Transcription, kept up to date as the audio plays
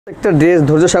একটা ড্রেস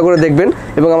ধৈর্য সাগরে দেখবেন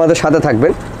এবং আমাদের সাথে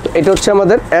থাকবেন। তো এটা হচ্ছে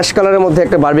আমাদের অ্যাশ কালারের মধ্যে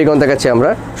একটা বারবি গাউন দেখাচ্ছি আমরা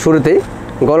শুরুতেই।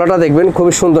 গলাটা দেখবেন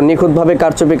খুবই সুন্দর, নিখুঁতভাবে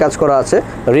কারচুপি কাজ করা আছে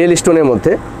রিয়েল স্টোনের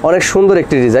মধ্যে। অনেক সুন্দর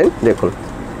একটি ডিজাইন, দেখুন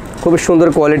খুবই সুন্দর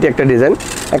কোয়ালিটি একটা ডিজাইন,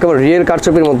 একেবারে রিয়েল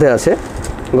কারচুপির মধ্যে আছে।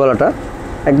 গলাটা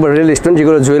একবার রিয়েল স্টোন,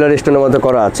 যেগুলো জুয়েলারি স্টোনের মধ্যে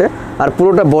করা আছে। আর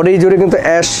পুরোটা বডি জুড়ে কিন্তু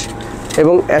অ্যাশ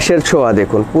এবং অ্যাশের ছোঁয়া,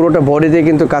 দেখুন পুরোটা বডি দিয়ে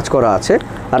কিন্তু কাজ করা আছে।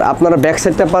 আর আপনারা ব্যাক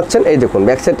সাইডটা পাচ্ছেন, এই দেখুন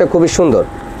ব্যাক সাইডটা খুবই সুন্দর,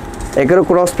 এগুলো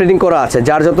ক্রস প্রিন্টিং করা আছে।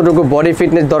 যার যতটুকু বডি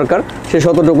ফিটনেস দরকার সে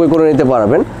ততটুকুই করে নিতে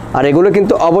পারবেন। আর এগুলো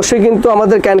কিন্তু অবশ্যই কিন্তু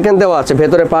আমাদের ক্যান দেওয়া আছে,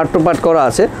 ভেতরে পার্ট টু পার্ট করা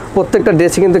আছে। প্রত্যেকটা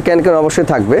ড্রেসে কিন্তু ক্যান অবশ্যই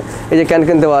থাকবে। এই যে ক্যান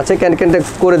দেওয়া আছে, ক্যানটা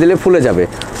করে দিলে ফুলে যাবে।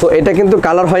 তো এটা কিন্তু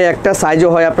কালার হয় একটা, সাইজও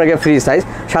হয় আপনাকে ফ্রি সাইজ,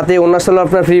 সাথে অন্যান্য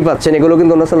আপনারা ফ্রি পাচ্ছেন। এগুলো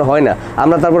কিন্তু অন্যান্য হয় না,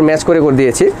 আমরা তারপর ম্যাচ করে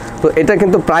দিয়েছি। তো এটা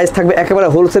কিন্তু প্রাইস থাকবে একেবারে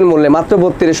হোলসেল মূল্যে মাত্র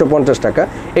 3250 টাকা।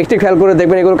 একটি খেয়াল করে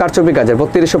দেখবেন, এগুলো কারচুপি কাজের,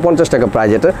 3250 টাকা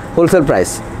প্রাইস, এটা হোলসেল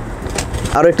প্রাইস।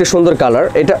 আরও একটি সুন্দর কালার,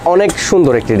 এটা অনেক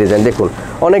সুন্দর একটি ডিজাইন, দেখুন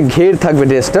অনেক ঘের থাকবে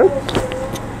ড্রেসটার।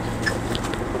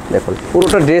 দেখুন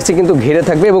পুরোটা ড্রেসই কিন্তু ঘেরে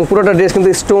থাকবে এবং পুরোটা ড্রেস কিন্তু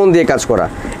স্টোন দিয়ে কাজ করা।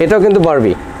 এটাও কিন্তু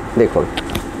বারবি, দেখুন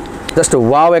জাস্ট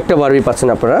ওয়াও একটা বারবি পাচ্ছেন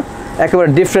আপনারা, একেবারে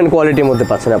ডিফারেন্ট কোয়ালিটির মধ্যে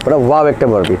পাচ্ছেন আপনারা। ওয়াও একটা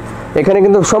বারবি, এখানে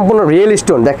কিন্তু সম্পূর্ণ রিয়েল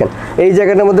স্টোন, দেখেন এই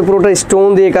জায়গাটার মধ্যে পুরোটা স্টোন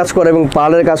দিয়ে কাজ করা এবং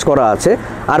পার্লের কাজ করা আছে।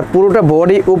 আর পুরোটা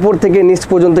বডি উপর থেকে নিচ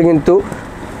পর্যন্ত কিন্তু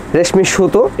রেশমি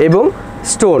সুতো এবং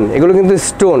স্টোন, এগুলো কিন্তু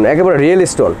স্টোন, একেবারে রিয়েল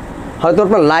স্টোন। হয়তো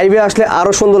আপনার লাইভে আসলে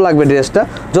আরও সুন্দর লাগবে ড্রেসটা,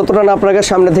 যতটা না আপনাকে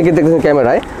সামনে থেকে দেখছেন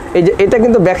ক্যামেরায়। এই যে এটা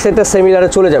কিন্তু ব্যাক সাইডটা সেমিলারে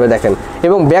চলে যাবে দেখেন,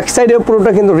 এবং ব্যাক সাইডেও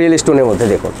পুরোটা কিন্তু রিয়েল স্টোনের মধ্যে,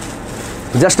 দেখুন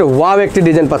জাস্ট ওয়াও একটি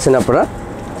ডিজাইন পাচ্ছেন আপনারা,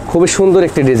 খুবই সুন্দর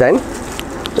একটি ডিজাইন।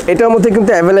 তো এটার মধ্যে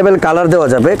কিন্তু অ্যাভেলেবেল কালার দেওয়া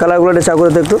যাবে, কালারগুলো চা করে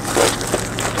একটু।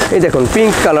 এই দেখুন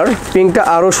পিঙ্ক কালার, পিঙ্কটা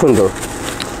আরও সুন্দর,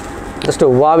 জাস্ট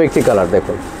ওয়াও একটি কালার,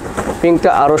 দেখুন পিঙ্কটা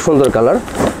আরও সুন্দর কালার।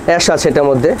 অ্যাশ আছে এটার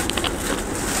মধ্যে,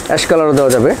 অ্যাশ কালারও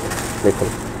দেওয়া যাবে, দেখুন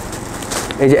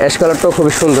এই যে অ্যাশ কালারটাও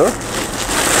খুবই সুন্দর,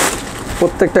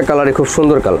 প্রত্যেকটা কালারই খুব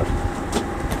সুন্দর কালার।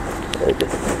 এই যে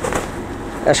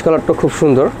অ্যাশ কালারটা খুব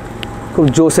সুন্দর, খুব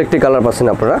জোস একটি কালার পাচ্ছেন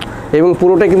আপনারা, এবং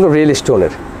পুরোটাই কিন্তু রিয়েল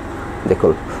স্টোনের,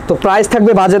 দেখুন। তো প্রাইস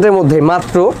থাকবে বাজেটের মধ্যে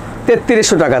মাত্র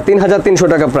 3300 টাকা, 3300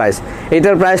 টাকা প্রাইস।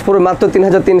 এটার প্রাইস পড়বে মাত্র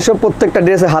 3300। প্রত্যেকটা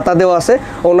ড্রেসে হাতা দেওয়া আছে,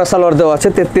 ওড়না সালোয়ার দেওয়া আছে,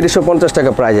 3350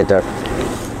 টাকা প্রাইস এটার।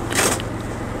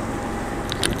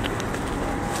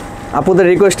 আপনাদের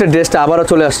রিকোয়েস্টের ড্রেসটা আবারও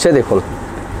চলে আসছে, দেখুন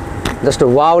জাস্ট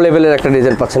ওয়াও লেভেলের একটা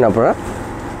ডিজাইন পাচ্ছেন আপনারা।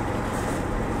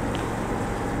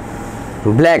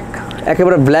 ব্ল্যাক,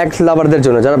 একেবারে ব্ল্যাক লাভারদের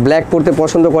জন্য, যারা ব্ল্যাক পরতে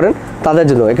পছন্দ করেন তাদের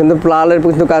জন্য। কিন্তু পার্লের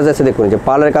কিন্তু কাজ আছে, দেখুন যে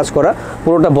পার্লের কাজ করা,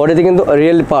 পুরোটা বডিতে কিন্তু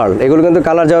রিয়েল পার্ল, এগুলো কিন্তু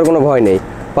কালার যাওয়ার কোনো ভয় নেই।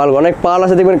 পার্ল অনেক পার্ল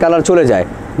আছে দেখবেন কালার চলে যায়,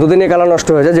 দুদিনে কালার নষ্ট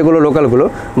হয়ে যায় যেগুলো লোকালগুলো,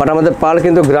 বাট আমাদের পার্ল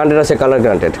কিন্তু গ্রান্টেড আছে, কালার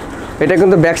গ্রান্টেড। এটা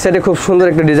কিন্তু ব্যাক সাইডে খুব সুন্দর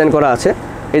একটা ডিজাইন করা আছে,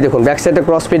 এই দেখুন ব্যাক সাইডে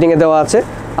ক্রস ফিটিংয়ে দেওয়া আছে।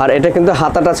 আর এটা কিন্তু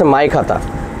হাতাটা আছে মাইক হাতা,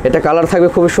 এটা কালার থাকবে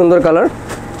খুবই সুন্দর কালার,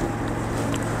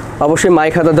 অবশ্যই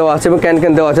মাইক হাতা দেওয়া আছে এবং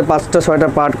ক্যান দেওয়া আছে, 5টা-6টা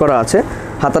পার্ট করা আছে।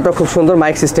 হাতাটা খুব সুন্দর,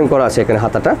 মাইক সিস্টেম করা আছে এখানে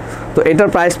হাতাটা। তো এটার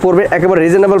প্রাইস পড়বে একেবারে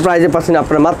রিজনেবল প্রাইসে পাচ্ছেন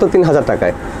আপনারা মাত্র 3000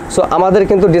 টাকায়। সো আমাদের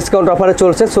কিন্তু ডিসকাউন্ট অফারে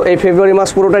চলছে, সো এই ফেব্রুয়ারি মাস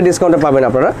পুরোটাই ডিসকাউন্টে পাবেন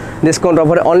আপনারা, ডিসকাউন্ট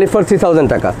অফারে অনলি ফর 3000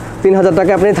 টাকা। 3000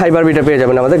 টাকায় আপনি থাই বারবিটা পেয়ে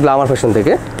যাবেন আমাদের গ্ল্যামার ফ্যাশন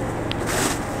থেকে।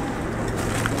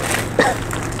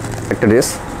 একটা ড্রেস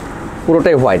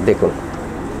পুরোটাই হোয়াইট, দেখুন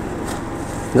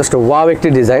জাস্ট ওয়াও একটি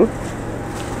ডিজাইন,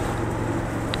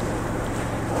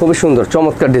 খুবই সুন্দর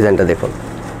চমৎকার ডিজাইনটা, দেখুন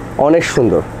অনেক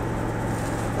সুন্দর,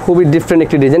 খুবই ডিফারেন্ট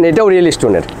একটি ডিজাইন। এটাও রিয়েল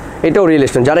স্টোনের, এটাও রিয়েল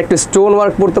স্টোন। যারা একটু স্টোন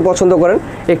ওয়ার্ক পড়তে পছন্দ করেন,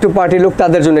 একটু পার্টি লুক,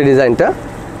 তাদের জন্য ডিজাইনটা।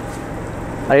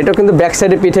 আর এটাও কিন্তু ব্যাক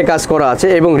সাইডে পিঠে কাজ করা আছে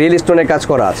এবং রিয়েল স্টোনের কাজ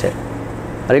করা আছে।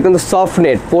 আর এটা কিন্তু সফট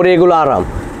নেট, পরে এগুলো আরাম,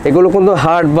 এগুলো কিন্তু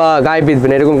হার্ড বা গায়ে বিঁধবে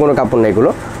না, এরকম কোনো কাপড় নেই, এগুলো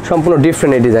সম্পূর্ণ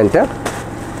ডিফারেন্ট এই ডিজাইনটা।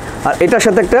 আর এটার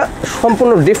সাথে একটা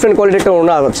সম্পূর্ণ ডিফারেন্ট কোয়ালিটির একটা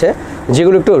ওড়না আছে,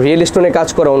 যেগুলো একটু রিয়েল স্টোনে কাজ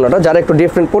করা ওড়নাটা, যারা একটু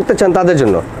ডিফারেন্ট পড়তে চান তাদের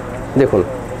জন্য। দেখুন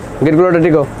গেটগুলোটা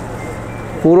ঠিকও,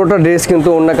 পুরোটা ড্রেস কিন্তু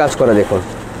ওড়না কাজ করা, দেখুন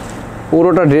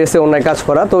পুরোটা ড্রেসে ওড়নায় কাজ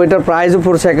করা। তো এটার প্রাইসও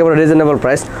পড়ছে একেবারে রিজনেবল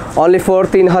প্রাইস, অনলি ফর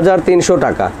 3300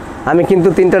 টাকা। আমি কিন্তু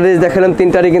 3টা ড্রেস দেখালাম,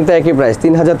 3টারই কিন্তু একই প্রাইস,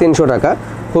 3300 টাকা।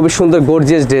 খুবই সুন্দর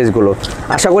গর্জিয়াস ড্রেসগুলো।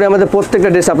 আশা করি আমাদের প্রত্যেকটা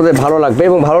ড্রেস আপনাদের ভালো লাগবে,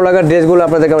 এবং ভালো লাগার ড্রেসগুলো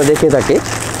আপনাদেরকে আমরা দেখিয়ে থাকি।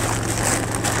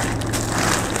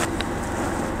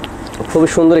 খুবই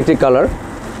সুন্দর একটি কালার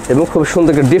এবং খুব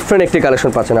সুন্দর একটি ডিফারেন্ট একটি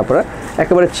কালেকশন পাচ্ছেন আপনারা,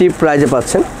 একেবারে চিপ প্রাইজে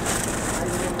পাচ্ছেন।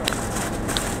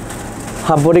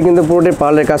 হাফ বডি কিন্তু পুরোটাই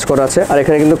পার্লের কাজ করা আছে, আর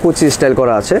এখানে কিন্তু কুচি স্টাইল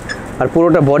করা আছে, আর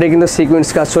পুরোটা বডি কিন্তু সিকোয়েন্স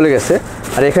কাজ চলে গেছে।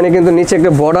 আর এখানে কিন্তু নিচে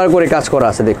একটা বর্ডার করে কাজ করা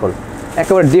আছে, দেখুন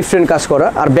একেবারে ডিফারেন্ট কাজ করা।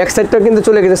 আর ব্যাক সাইডটাও কিন্তু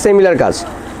চলে গেছে সেমিলার কাজ,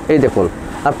 এই দেখুন।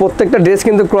 আর প্রত্যেকটা ড্রেস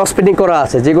কিন্তু ক্রস ফিটিং করা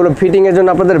আছে, যেগুলো ফিটিংয়ের জন্য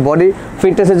আপনাদের বডি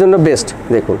ফিটনেসের জন্য বেস্ট,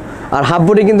 দেখুন। আর হাফ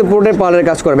বডি কিন্তু পুরোটাই পার্লের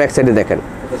কাজ করা, ব্যাক সাইডে দেখেন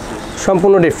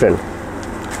সম্পূর্ণ ডিফারেন্ট।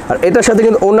 আর এটার সাথে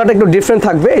কিন্তু ওড়নাটা একটু ডিফারেন্ট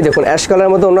থাকবে, এই দেখুন অ্যাশ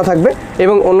কালারের মধ্যে ওড়না থাকবে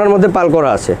এবং ওড়নার মধ্যে পাল করা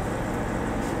আছে।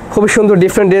 খুবই সুন্দর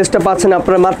ডিফারেন্ট ড্রেসটা পাচ্ছেন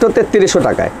আপনারা মাত্র 3300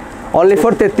 টাকায়, অনলি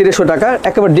ফর 3300 টাকা।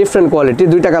 একেবারে ডিফারেন্ট কোয়ালিটি,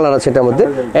 দুইটা কালার আছে এটার মধ্যে,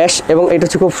 অ্যাশ এবং এটা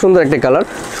হচ্ছে খুব সুন্দর একটা কালার,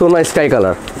 সোনা স্কাই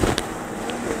কালার।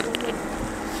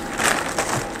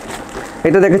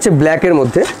 এটা দেখাচ্ছে ব্ল্যাকের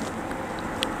মধ্যে,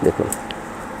 দেখুন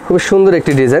খুবই সুন্দর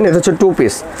একটি ডিজাইন। এটা হচ্ছে 2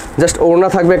 পিস, জাস্ট ওড়না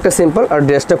থাকবে একটা সিম্পল, আর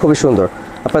ড্রেসটা খুবই সুন্দর।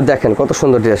 আপনারা দেখেন কত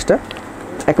সুন্দর ড্রেসটা,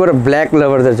 একেবারে ব্ল্যাক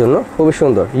লাভারদের জন্য খুবই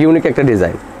সুন্দর ইউনিক একটা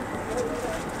ডিজাইন।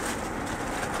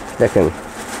 দেখেন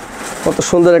কত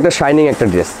সুন্দর একটা শাইনিং একটা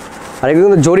ড্রেস। আর এগুলো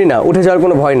কিন্তু জরি না, উঠে যাওয়ার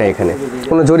কোনো ভয় নাই, এখানে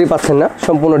কোনো জরি পাচ্ছেন না,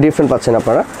 সম্পূর্ণ ডিফারেন্ট পাচ্ছেন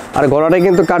আপনারা। আর গলাটায়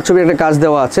কিন্তু কারচুপি একটা কাজ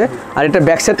দেওয়া আছে, আর এটা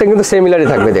ব্যাক সাইডটা কিন্তু সিমিলারই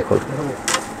থাকবে, দেখুন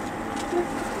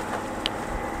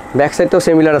ব্যাক সাইডটাও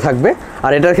সিমিলার থাকবে।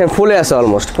 আর এটা এখানে ফুলে আছে,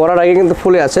 অলমোস্ট পরার আগে কিন্তু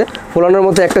ফুলে আছে, ফুলানোর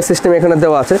মধ্যে একটা সিস্টেম এখানে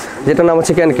দেওয়া আছে, যেটা নাম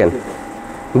হচ্ছে ক্যানক্যান।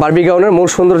 বারবি গাউনের মূল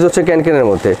সৌন্দর্য হচ্ছে ক্যানক্যানের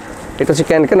মধ্যে, এটা হচ্ছে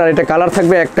ক্যানক্যান। আর এটা কালার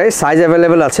থাকবে একটাই, সাইজ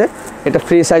অ্যাভেলেবেল আছে, এটা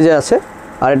ফ্রি সাইজে আছে।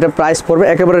 আর এটা প্রাইস পড়বে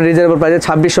একেবারে রিজনেবল প্রাইসে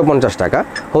 2650 টাকা,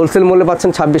 হোলসেল মূল্যে পাচ্ছেন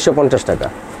 2650 টাকা।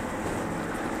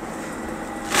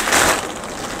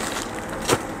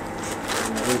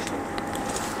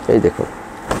 এই দেখুন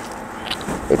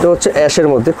এটা হচ্ছে অ্যাশের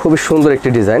মধ্যে খুবই সুন্দর একটি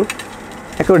ডিজাইন,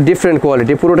 একেবারে ডিফারেন্ট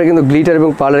কোয়ালিটি, পুরোটা কিন্তু গ্লিটার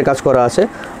এবং পার্লের কাজ করা আছে।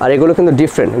 আর এগুলো কিন্তু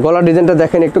ডিফারেন্ট, গলার ডিজাইনটা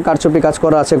দেখেন একটু কারচুপি কাজ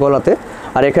করা আছে গলাতে,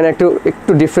 আর এখানে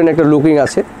একটু ডিফারেন্ট একটা লুকিং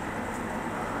আছে,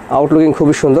 আউটলুকিং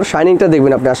খুবই সুন্দর। শাইনিংটা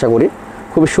দেখবেন আপনি, আশা করি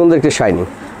খুবই সুন্দর একটি শাইনিং।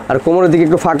 আর কোমরের দিকে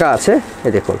একটু ফাঁকা আছে,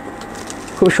 এই দেখুন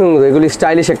খুব সুন্দর, এগুলি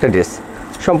স্টাইলিশ একটা ড্রেস,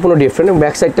 সম্পূর্ণ ডিফারেন্ট।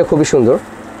 ব্যাক সাইডটা খুবই সুন্দর,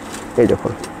 এই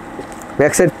দেখুন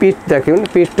ব্যাক সাইড পিঠ দেখুন,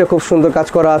 পিঠটা খুব সুন্দর কাজ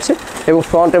করা আছে এবং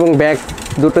ফ্রন্ট এবং ব্যাক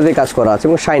দুটোতেই কাজ করা আছে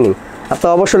এবং শাইনিং।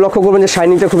 আপনারা অবশ্যই লক্ষ্য করবেন যে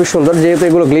শাইনিংটা খুবই সুন্দর, যেহেতু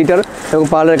এগুলো গ্লিটার এবং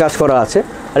পার্লের কাজ করা আছে,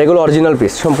 আর এগুলো অরিজিনাল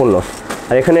পিস সম্পূর্ণ।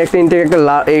 আর এখানে একটা ইনটেক একটা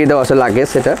এই দেওয়া আছে লাগেজ,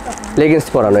 এটা লেগিংস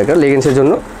পরানো, এটা লেগিংসের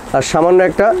জন্য। আর সামান্য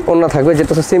একটা ওড়না থাকবে,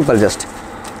 যেটা হচ্ছে সিম্পল, জাস্ট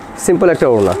সিম্পল একটা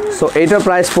ওড়না। সো এইটার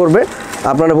প্রাইস পড়বে,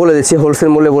 আপনারা বলে দিচ্ছি হোলসেল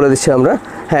মূল্যে বলে দিচ্ছি আমরা,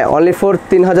 হ্যাঁ অনলি ফর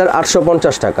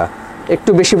 3850 টাকা। একটু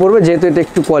বেশি পড়বে যেহেতু এটা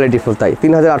একটু কোয়ালিটিফুল, তাই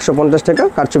 3850 টাকা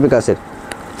কারচুপি কাছের।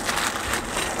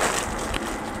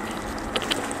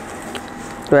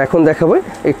 তো এখন দেখাবো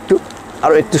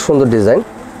আরও একটু সুন্দর ডিজাইন,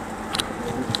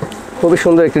 খুবই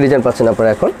সুন্দর একটি ডিজাইন পাচ্ছেন আপনারা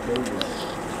এখন।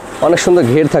 অনেক সুন্দর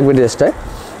ঘের থাকবে ড্রেসটায়,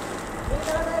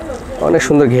 অনেক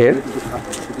সুন্দর ঘের,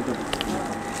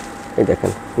 এই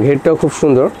দেখেন ঘেরটাও খুব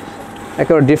সুন্দর,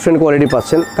 একেবারে ডিফারেন্ট কোয়ালিটি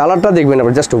পাচ্ছেন। কালারটা দেখবেন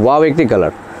আপনারা, জাস্ট ওয়াও একটি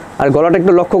কালার। আর গলাটা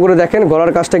একটু লক্ষ্য করে দেখেন,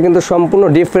 গলার কাজটা কিন্তু সম্পূর্ণ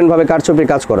ডিফারেন্টভাবে কারচুপির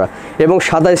কাজ করা এবং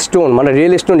সাদা স্টোন, মানে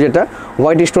রিয়েল স্টোন যেটা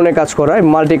হোয়াইট স্টোনে কাজ করা,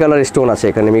 মাল্টি কালার স্টোন আছে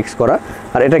এখানে মিক্স করা।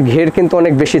 আর এটা ঘের কিন্তু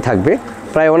অনেক বেশি থাকবে,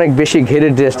 প্রায় অনেক বেশি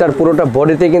ঘেরের ড্রেসটা। আর পুরোটা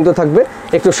বডিতে কিন্তু থাকবে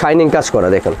একটু শাইনিং কাজ করা,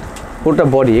 দেখেন পুরোটা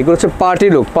বডি। এগুলো হচ্ছে পার্টি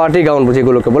লুক, পার্টি গাউন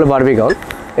যেগুলোকে বলে বারবি গাউন।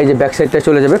 এই যে ব্যাক সাইডটা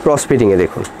চলে যাবে ক্রস ফিটিংয়ে,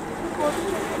 দেখুন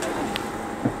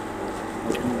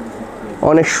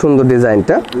অনেক সুন্দর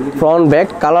ডিজাইনটা। ফ্রন্ট ব্যাক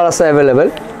কালার আছে অ্যাভেলেবেল,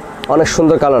 অনেক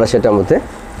সুন্দর কালার আছে এটার মধ্যে।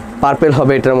 পার্পেল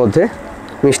হবে এটার মধ্যে,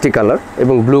 মিষ্টি কালার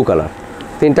এবং ব্লু কালার,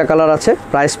 তিনটা কালার আছে।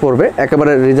 প্রাইস পড়বে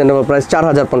একেবারে রিজনেবল প্রাইস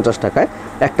 4050 টাকায়।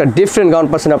 একটা ডিফারেন্ট গাউন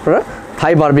পাচ্ছেন আপনারা,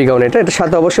 থাই বারবি গাউন এটা, এটার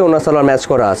সাথে অবশ্যই ওনার সালোয়ার ম্যাচ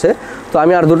করা আছে। তো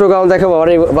আমি আর দুটো গাউন দেখাবো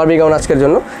বারবি গাউন আজকের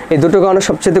জন্য। এই দুটো গাউনের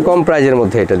সবচেয়ে কম প্রাইজের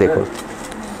মধ্যে এটা দেখুন,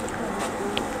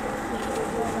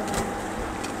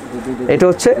 এটা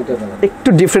হচ্ছে একটু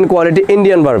ডিফারেন্ট কোয়ালিটি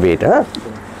ইন্ডিয়ান বারবি এটা, হ্যাঁ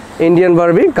ইন্ডিয়ান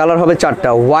বারবি। কালার হবে 4টা,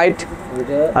 হোয়াইট,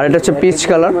 আর এটা হচ্ছে পিচ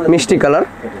কালার মিষ্টি কালার,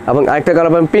 এবং আরেকটা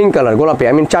কালার পাবেন পিঙ্ক কালার গোলাপি।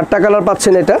 4টা কালার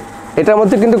পাচ্ছেন এটা। এটার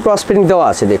মধ্যে কিন্তু ক্রস ফিটিং দেওয়া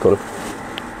আছে, দেখুন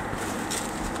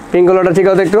পিঙ্ক কালারটা ঠিক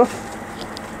আছে একটু,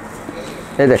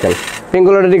 এই দেখেন পিঙ্ক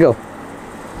কালারটা ঠিক আছে।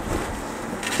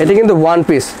 এটা কিন্তু ওয়ান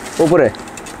পিস উপরে,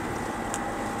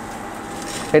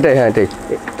 এটাই হ্যাঁ এটাই,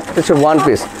 এটা হচ্ছে ওয়ান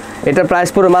পিস। এটা প্রাইস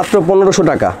পড়বে মাত্র 1500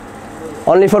 টাকা,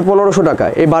 অনলি ফর 1500 টাকা।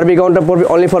 এই বারবি গাউনটা পড়বে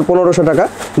অনলি ফর 1500 টাকা,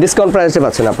 ডিসকাউন্ট প্রাইসে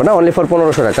পাচ্ছেন আপনারা অনলি ফর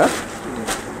 1500 টাকা।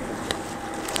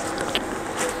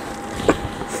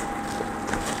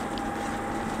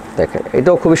 দেখেন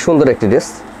এটাও খুবই সুন্দর একটি ড্রেস,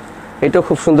 এটাও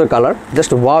খুব সুন্দর কালার,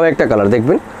 জাস্ট ওয়াও একটা কালার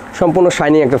দেখবেন, সম্পূর্ণ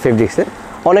শাইনিং একটা ফেব্রিক্সে,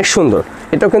 অনেক সুন্দর।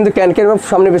 এটাও কিন্তু ক্যানক্যান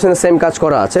সামনে পিছনে সেম কাজ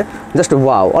করা আছে, জাস্ট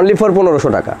ওয়াও, অনলি ফর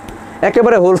 1500 টাকা।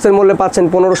 একেবারে হোলসেল মূল্যে পাচ্ছেন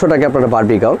 1500 টাকা আপনারা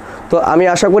বারবি গাউন। তো আমি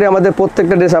আশা করি আমাদের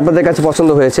প্রত্যেকটা ড্রেস আপনাদের কাছে পছন্দ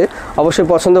হয়েছে। অবশ্যই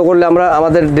পছন্দ করলে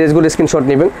আমাদের ড্রেসগুলো স্ক্রিনশট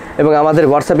নেবেন এবং আমাদের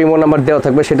হোয়াটসঅ্যাপ ইমো নাম্বার দেওয়া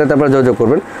থাকবে, সেটাতে আপনারা যোগাযোগ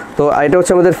করবেন। তো এটা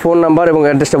হচ্ছে আমাদের ফোন নাম্বার এবং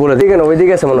অ্যাড্রেসটা বলে দিই, কেন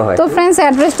ওইদিকে আছে মনে হয়। তো ফ্রেন্ডস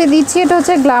অ্যাড্রেসটি দিচ্ছি, এটা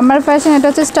হচ্ছে গ্ল্যামার ফ্যাশন, এটা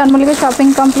হচ্ছে স্টার মল্লিকা শপিং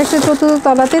কমপ্লেক্সের 4th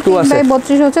তলাতে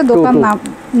 3/32 হচ্ছে দোকান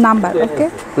নাম্বার, ওকে।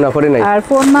 আর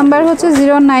ফোন নাম্বার হচ্ছে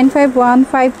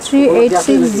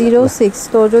 09515386006।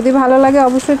 তো যদি ভালো লাগে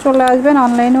অবশ্যই চলে আসবেন,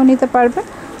 অনলাইনেও নিতে পারবেন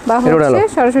বা হচ্ছে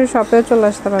সরাসরি শপেও চলে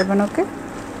আসতে পারবেন, ওকে।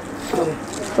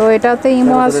 তো এটাতে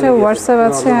ইমো আছে, হোয়াটসঅ্যাপ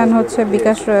আছে, অ্যান্ড হচ্ছে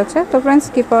বিকাশ রয়েছে। তো friends,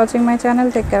 keep watching my channel,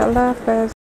 take care, আল্লাহ হাফেজ।